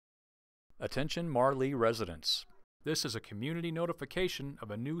Attention Marlee residents. This is a community notification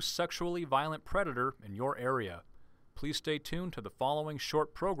of a new sexually violent predator in your area. Please stay tuned to the following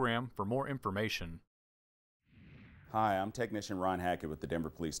short program for more information. Hi, I'm Technician Ron Hackett with the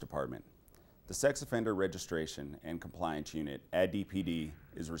Denver Police Department. The Sex Offender Registration and Compliance Unit at DPD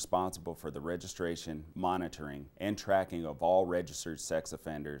is responsible for the registration, monitoring, and tracking of all registered sex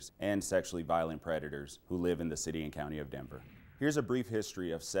offenders and sexually violent predators who live in the city and county of Denver. Here's a brief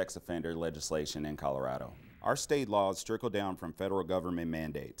history of sex offender legislation in Colorado. Our state laws trickle down from federal government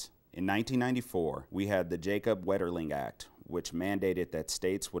mandates. In 1994, we had the Jacob Wetterling Act, which mandated that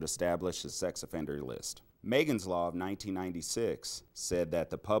states would establish a sex offender list. Megan's Law of 1996 said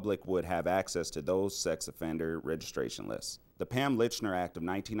that the public would have access to those sex offender registration lists. The Pam Lichner Act of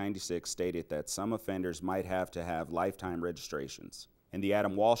 1996 stated that some offenders might have to have lifetime registrations. And the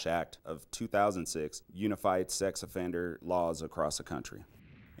Adam Walsh Act of 2006 unified sex offender laws across the country.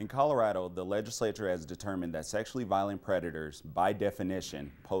 In Colorado, the legislature has determined that sexually violent predators, by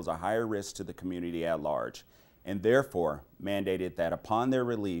definition, pose a higher risk to the community at large, and therefore mandated that upon their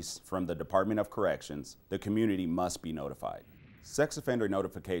release from the Department of Corrections, the community must be notified. Sex offender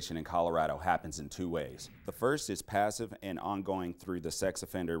notification in Colorado happens in two ways. The first is passive and ongoing through the sex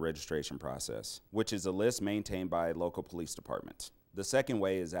offender registration process, which is a list maintained by local police departments. The second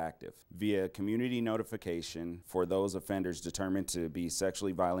way is active, via community notification for those offenders determined to be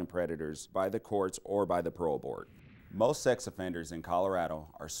sexually violent predators by the courts or by the parole board. Most sex offenders in Colorado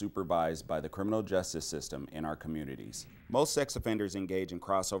are supervised by the criminal justice system in our communities. Most sex offenders engage in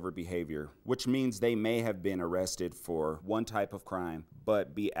crossover behavior, which means they may have been arrested for one type of crime,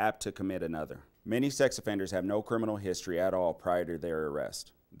 but be apt to commit another. Many sex offenders have no criminal history at all prior to their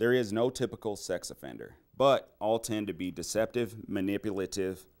arrest. There is no typical sex offender, but all tend to be deceptive,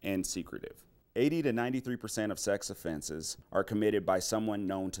 manipulative, and secretive. 80 to 93% of sex offenses are committed by someone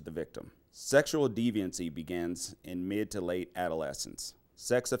known to the victim. Sexual deviancy begins in mid to late adolescence.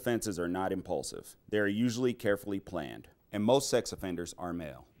 Sex offenses are not impulsive. They are usually carefully planned, and most sex offenders are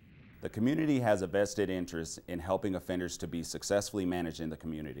male. The community has a vested interest in helping offenders to be successfully managed in the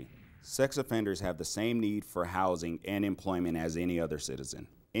community. Sex offenders have the same need for housing and employment as any other citizen.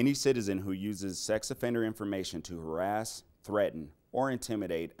 Any citizen who uses sex offender information to harass, threaten, or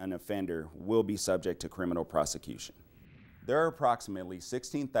intimidate an offender will be subject to criminal prosecution. There are approximately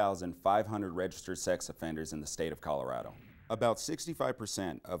 16,500 registered sex offenders in the state of Colorado. About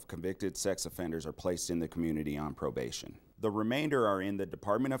 65% of convicted sex offenders are placed in the community on probation. The remainder are in the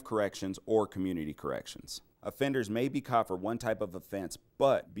Department of Corrections or Community Corrections. Offenders may be caught for one type of offense,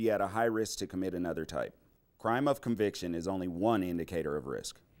 but be at a high risk to commit another type. Crime of conviction is only one indicator of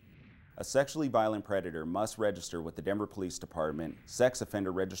risk. A sexually violent predator must register with the Denver Police Department Sex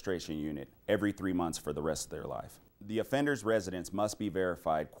Offender Registration Unit every 3 months for the rest of their life. The offender's residence must be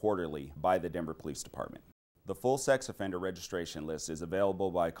verified quarterly by the Denver Police Department. The full sex offender registration list is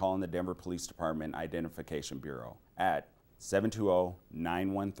available by calling the Denver Police Department Identification Bureau at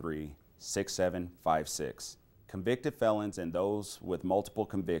 720-913-6756. Convicted felons and those with multiple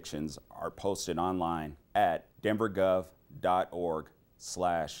convictions are posted online at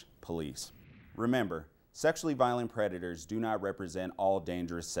denvergov.org/police. Remember, sexually violent predators do not represent all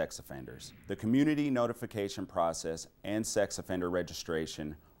dangerous sex offenders. The community notification process and sex offender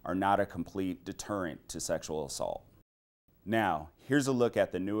registration are not a complete deterrent to sexual assault. Now, here's a look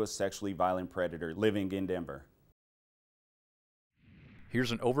at the newest sexually violent predator living in Denver.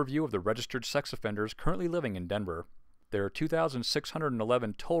 Here's an overview of the registered sex offenders currently living in Denver. There are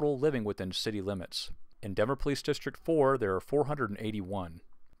 2,611 total living within city limits. In Denver Police District 4, there are 481.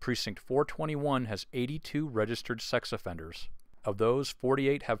 Precinct 421 has 82 registered sex offenders. Of those,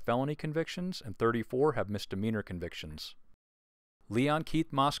 48 have felony convictions and 34 have misdemeanor convictions. Leon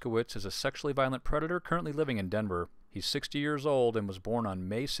Keith Moskowitz is a sexually violent predator currently living in Denver. He's 60 years old and was born on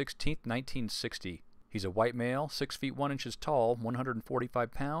May 16, 1960. He's a white male, 6 feet 1 inches tall,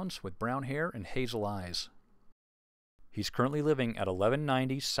 145 pounds, with brown hair and hazel eyes. He's currently living at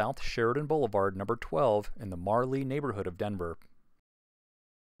 1190 South Sheridan Boulevard, number 12, in the Marlee neighborhood of Denver.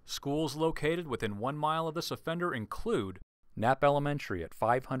 Schools located within 1 mile of this offender include Knapp Elementary at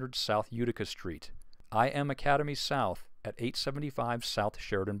 500 South Utica Street, IM Academy South at 875 South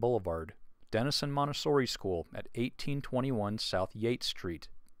Sheridan Boulevard, Denison Montessori School at 1821 South Yates Street,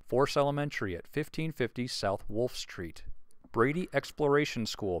 Force Elementary at 1550 South Wolf Street, Brady Exploration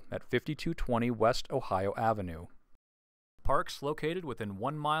School at 5220 West Ohio Avenue. Parks located within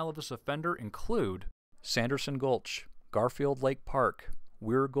 1 mile of this offender include Sanderson Gulch, Garfield Lake Park,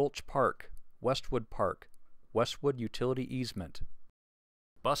 Weir Gulch Park, Westwood Park, Westwood Utility Easement.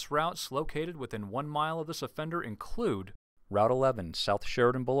 Bus routes located within 1 mile of this offender include Route 11, South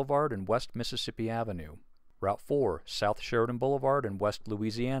Sheridan Boulevard and West Mississippi Avenue. Route 4, South Sheridan Boulevard and West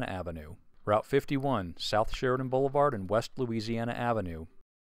Louisiana Avenue. Route 51, South Sheridan Boulevard and West Louisiana Avenue.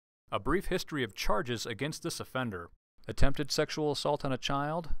 A brief history of charges against this offender: attempted sexual assault on a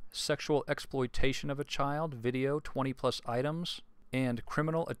child, sexual exploitation of a child, video 20+ items, and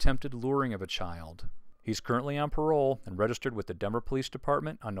criminal attempted luring of a child. He's currently on parole and registered with the Denver Police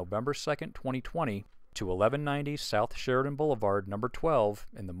Department on November 2, 2020 to 1190 South Sheridan Boulevard, number 12,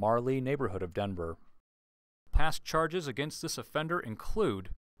 in the Marley neighborhood of Denver. Past charges against this offender include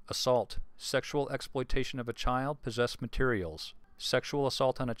assault, sexual exploitation of a child, possessed materials, sexual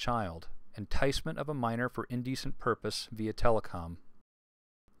assault on a child, enticement of a minor for indecent purpose via telecom.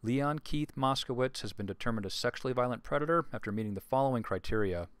 Leon Keith Moskowitz has been determined a sexually violent predator after meeting the following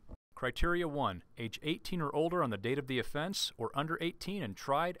criteria. Criteria 1. Age 18 or older on the date of the offense, or under 18 and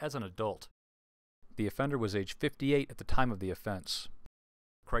tried as an adult. The offender was age 58 at the time of the offense.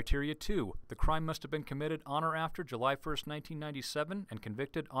 Criteria 2. The crime must have been committed on or after July 1, 1997 and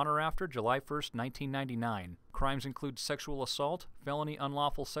convicted on or after July 1, 1999. Crimes include sexual assault, felony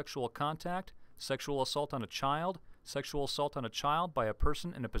unlawful sexual contact, sexual assault on a child by a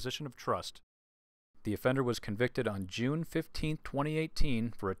person in a position of trust. The offender was convicted on June 15,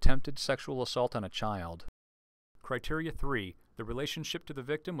 2018 for attempted sexual assault on a child. Criteria 3. The relationship to the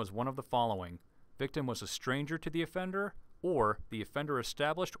victim was one of the following. Victim was a stranger to the offender, or the offender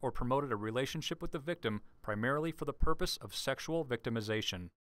established or promoted a relationship with the victim primarily for the purpose of sexual victimization.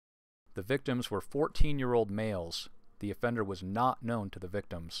 The victims were 14-year-old males. The offender was not known to the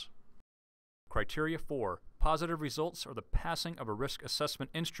victims. Criteria 4. Positive results are the passing of a risk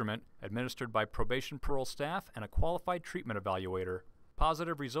assessment instrument administered by probation parole staff and a qualified treatment evaluator.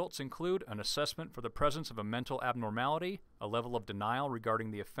 Positive results include an assessment for the presence of a mental abnormality, a level of denial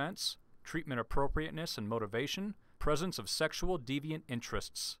regarding the offense, treatment appropriateness and motivation, presence of sexual deviant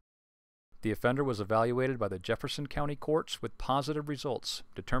interests. The offender was evaluated by the Jefferson County courts with positive results,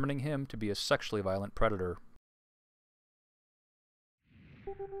 determining him to be a sexually violent predator.